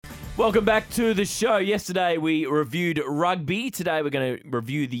Welcome back to the show. Yesterday we reviewed rugby. Today we're going to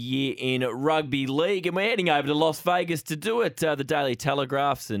review the year in rugby league, and we're heading over to Las Vegas to do it. The Daily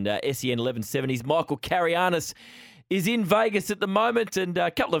Telegraphs and SEN 1170's Michael Carayannis is in Vegas at the moment, and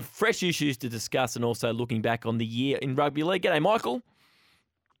a couple of fresh issues to discuss, and also looking back on the year in rugby league. G'day, Michael.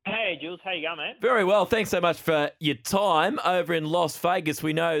 Hey, Jules. How you going, mate? Very well. Thanks so much for your time over in Las Vegas.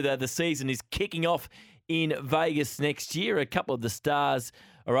 We know that the season is kicking off in Vegas next year. A couple of the stars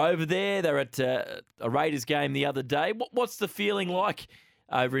are over there. They're at a Raiders game the other day. What's the feeling like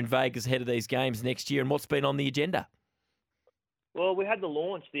over in Vegas ahead of these games next year, and what's been on the agenda? Well, we had the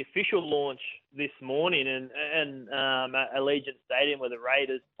launch, the official launch this morning and at Allegiant Stadium where the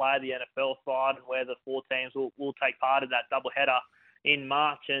Raiders play the NFL side and where the four teams will take part in that doubleheader in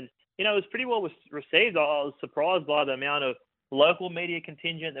March. And, you know, it was pretty well received. I was surprised by the amount of local media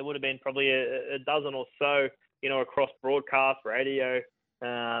contingent. There would have been probably a dozen or so, you know, across broadcast, radio,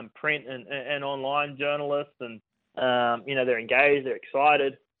 print and online journalists, and you know, they're engaged, they're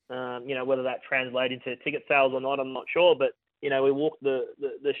excited. You know, whether that translates into ticket sales or not, I'm not sure. But you know, we walked the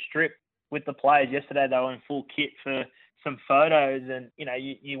strip with the players yesterday. They were in full kit for some photos, and you know,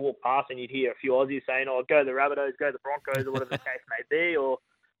 you walk past and you'd hear a few Aussies saying, "Oh, go the Rabbitohs, go the Broncos," or whatever the case may be, or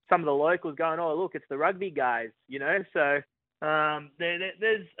some of the locals going, "Oh, look, it's the rugby guys," you know. So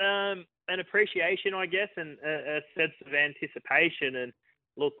there's an appreciation, I guess, and a sense of anticipation. And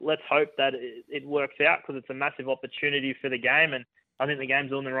look, let's hope that it works out, because it's a massive opportunity for the game, and I think the game's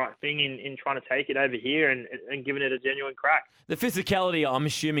doing the right thing in trying to take it over here and giving it a genuine crack. The physicality, I'm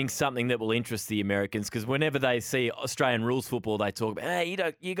assuming, something that will interest the Americans, because whenever they see Australian rules football, they talk about,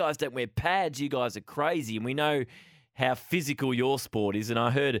 hey, you guys don't wear pads, you guys are crazy, and we know how physical your sport is. And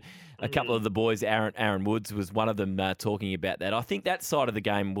I heard a couple of the boys, Aaron Woods was one of them, talking about that. I think that side of the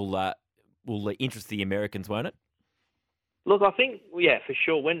game will interest the Americans, won't it? Look, I think, yeah, for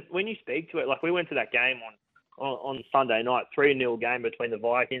sure. When you speak to it, like we went to that game on Sunday night, 3-0 game between the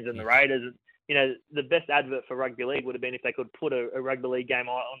Vikings and the Raiders. And, you know, the best advert for rugby league would have been if they could put a rugby league game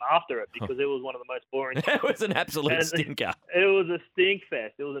on after it, because it was one of the most boring. It was an absolute stinker. It was a stink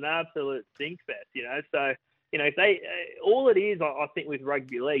fest. It was an absolute stink fest, you know. So, you know, if they, all it is, I think, with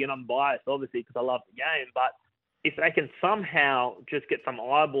rugby league, and I'm biased, obviously, because I love the game, but if they can somehow just get some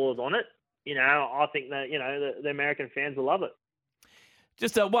eyeballs on it, you know, I think that, you know, the American fans will love it.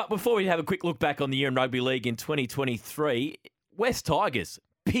 Just before we have a quick look back on the year in rugby league in 2023, West Tigers,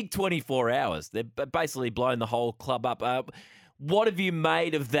 big 24 hours. They're basically blown the whole club up. What have you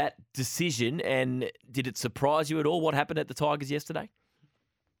made of that decision, and did it surprise you at all what happened at the Tigers yesterday?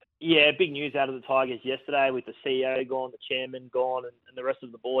 Yeah, big news out of the Tigers yesterday, with the CEO gone, the chairman gone, and the rest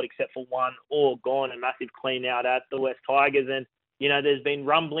of the board, except for one, all gone. A massive clean out at the West Tigers. And you know, there's been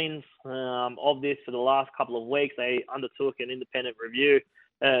rumblings of this for the last couple of weeks. They undertook an independent review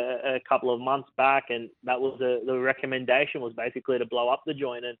a couple of months back, and that was the recommendation was basically to blow up the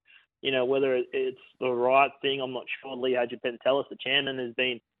joint. And, you know, whether it's the right thing, I'm not sure. Lee Hadjipentelis, the chairman,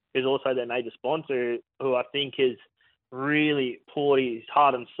 is also their major sponsor, who I think has really poured his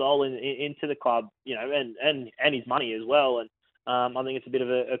heart and soul into the club, you know, and his money as well. And I think it's a bit of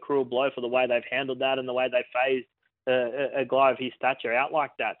a cruel blow for the way they've handled that and the way they phased a guy of his stature out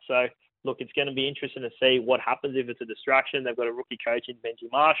like that. So, look, it's going to be interesting to see what happens if it's a distraction. They've got a rookie coach in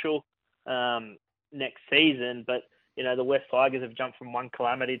Benji Marshall next season, but, you know, the West Tigers have jumped from one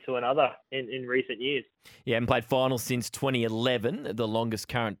calamity to another in recent years. Yeah, haven't played finals since 2011, the longest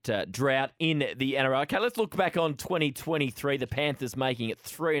current drought in the NRL. Okay, let's look back on 2023, the Panthers making it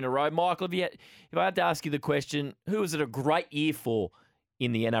 3 in a row. Michael, if I had to ask you the question, who was it a great year for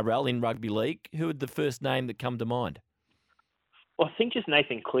in the NRL, in rugby league? Who would the first name that come to mind? Well, I think just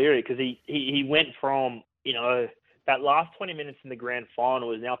Nathan Cleary, because he went from, you know, that last 20 minutes in the grand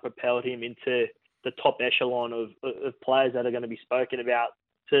final has now propelled him into the top echelon of players that are going to be spoken about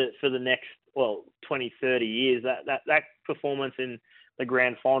for the next, 20, 30 years. That performance in the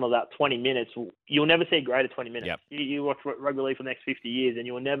grand final, that 20 minutes, you'll never see a greater 20 minutes. Yep. You watch rugby league for the next 50 years and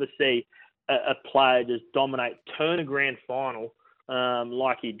you will never see a player just dominate, turn a grand final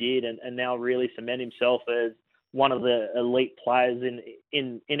like he did, and now really cement himself as one of the elite players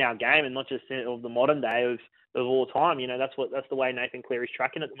in our game, and not just of the modern day of all time. You know, that's the way Nathan Cleary's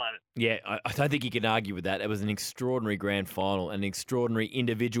tracking at the moment. Yeah, I don't think you can argue with that. It was an extraordinary grand final, an extraordinary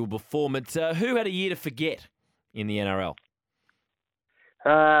individual performance. Who had a year to forget in the NRL?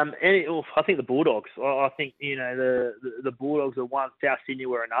 I think the Bulldogs. I think, you know, the Bulldogs are one, South Sydney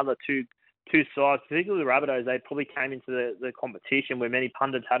were another. Two sides, particularly the Rabbitohs, they probably came into the competition where many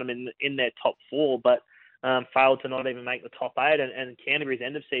pundits had them in their top four, but failed to not even make the top eight. And Canterbury's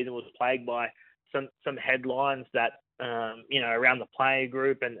end of season was plagued by some headlines that around the player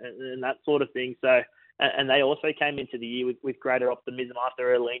group and that sort of thing. So, and they also came into the year with greater optimism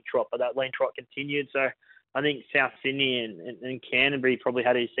after a lean trot, but that lean trot continued. So I think South Sydney and Canterbury probably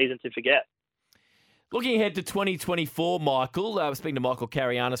had a season to forget. Looking ahead to 2024, Michael, we're speaking to Michael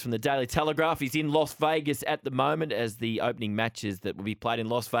Carayannis from the Daily Telegraph. He's in Las Vegas at the moment as the opening matches that will be played in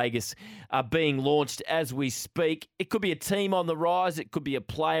Las Vegas are being launched as we speak. It could be a team on the rise. It could be a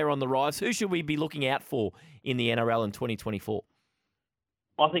player on the rise. Who should we be looking out for in the NRL in 2024?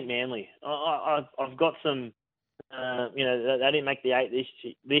 I think Manly. I've got some, they didn't make the 8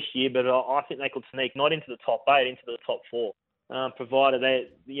 this year, but I think they could sneak not into the top 8, into the top 4. Provided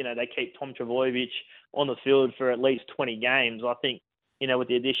they keep Tom Trbojevic on the field for at least 20 games. I think, with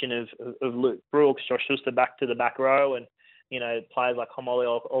the addition of Luke Brooks, Josh Schuster back to the back row, and, players like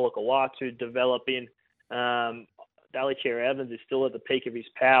Homole Olakawatu to develop in, Daly Cherry-Evans is still at the peak of his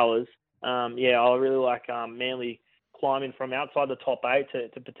powers. I really like Manly climbing from outside the top 8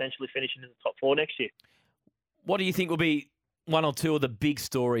 to potentially finishing in the top 4 next year. What do you think will be one or two of the big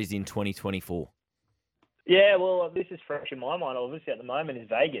stories in 2024? Yeah, well, this is fresh in my mind. Obviously, at the moment, is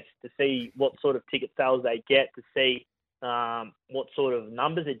Vegas to see what sort of ticket sales they get, to see what sort of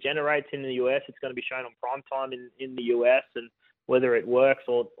numbers it generates in the US. It's going to be shown on prime time in the US, and whether it works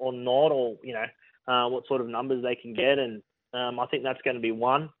or not, or what sort of numbers they can get. And I think that's going to be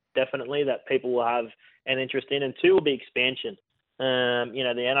one, definitely, that people will have an interest in. And two will be expansion. The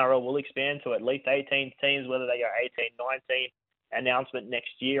NRL will expand to at least 18 teams, whether they go 18, 19. Announcement next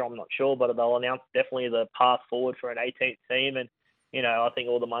year, I'm not sure, but they'll announce definitely the path forward for an 18th team. And, I think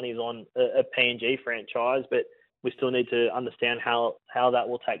all the money's on a PNG franchise, but we still need to understand how that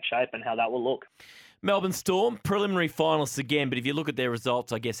will take shape and how that will look. Melbourne Storm, preliminary finalists again, but if you look at their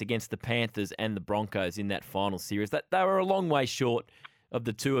results, I guess, against the Panthers and the Broncos in that final series, that they were a long way short of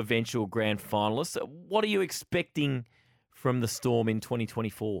the two eventual grand finalists. What are you expecting from the Storm in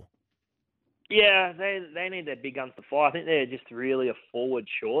 2024? Yeah, they need their big guns to fire. I think they're just really a forward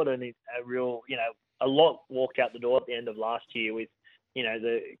short, and a real, a lot walked out the door at the end of last year with,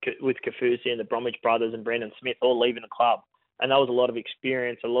 with Kafusi and the Bromwich brothers and Brandon Smith all leaving the club, and that was a lot of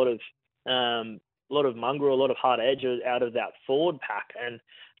experience, a lot of mongrel, a lot of hard edge out of that forward pack, and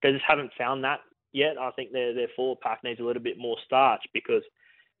they just haven't found that yet. I think their forward pack needs a little bit more starch because,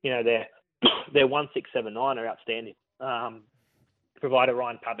 their 1, 6, 7, 9 are outstanding. Provided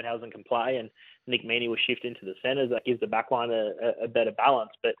Ryan Pappenhausen can play and Nick Meaney will shift into the centres, that gives the backline a better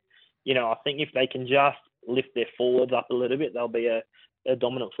balance. But, I think if they can just lift their forwards up a little bit, they'll be a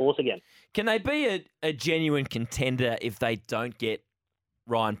dominant force again. Can they be a genuine contender if they don't get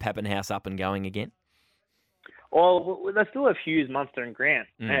Ryan Pappenhausen up and going again? Well, they still have Hughes, Munster and Grant.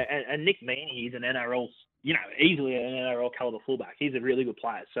 And Nick Meaney is an NRL, easily an NRL caliber fullback. He's a really good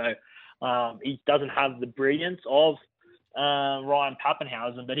player. So he doesn't have the brilliance of Ryan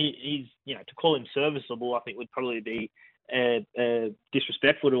Pappenhausen, but he's to call him serviceable, I think would probably be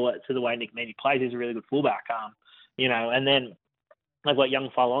disrespectful to the way Nick Meaney plays. He's a really good fullback, and then they've got young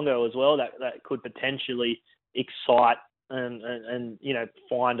Falongo as well that could potentially excite and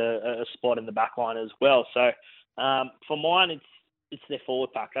find a spot in the back line as well. So for mine, it's their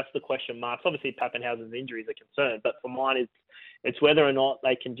forward pack. That's the question marks. Obviously, Pappenhausen's injuries are concerned, but for mine, it's whether or not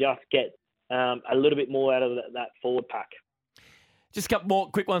they can just get a little bit more out of that forward pack. Just a couple more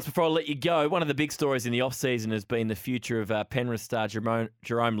quick ones before I let you go. One of the big stories in the off-season has been the future of Penrith star Jerome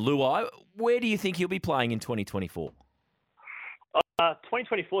Luai. Where do you think he'll be playing in 2024?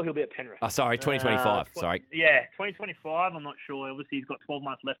 2024, he'll be at Penrith. Oh, sorry, 2025. Sorry. Yeah, 2025, I'm not sure. Obviously, he's got 12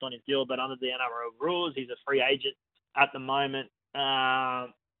 months left on his deal, but under the NRL rules, he's a free agent at the moment.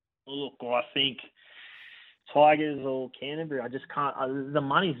 Look, I think Tigers or Canterbury, I just can't. The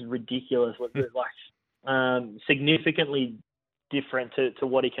money's ridiculous. Significantly different to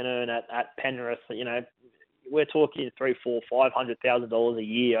what he can earn at Penrith. We're talking $300,000, $400,000, $500,000 a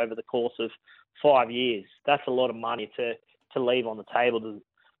year over the course of 5 years. That's a lot of money to leave on the table.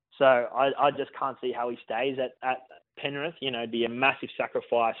 So I just can't see how he stays at Penrith. It'd be a massive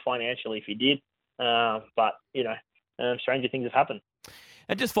sacrifice financially if he did. But stranger things have happened.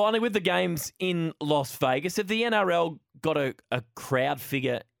 And just finally, with the games in Las Vegas, have the NRL got a crowd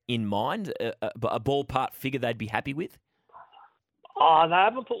figure in mind, a ballpark figure they'd be happy with? Oh, they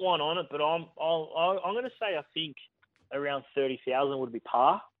haven't put one on it, but I'm going to say I think around 30,000 would be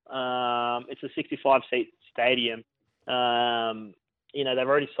par. It's a 65-seat stadium. They've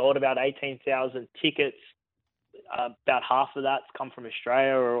already sold about 18,000 tickets. About half of that's come from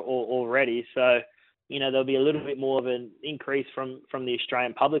Australia already. So, there'll be a little bit more of an increase from the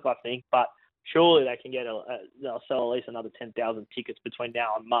Australian public, I think. But surely they can they'll sell at least another 10,000 tickets between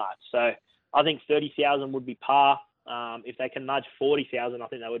now and March. So I think 30,000 would be par. If they can nudge 40,000, I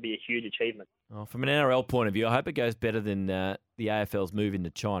think that would be a huge achievement. Oh, from an NRL point of view, I hope it goes better than the AFL's move into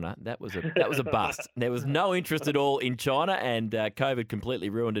China. That was a bust. There was no interest at all in China, and COVID completely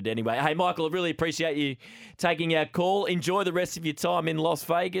ruined it anyway. Hey, Michael, I really appreciate you taking our call. Enjoy the rest of your time in Las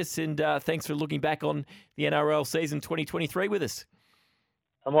Vegas, and thanks for looking back on the NRL season 2023 with us.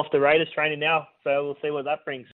 I'm off the Raiders training now, so we'll see what that brings.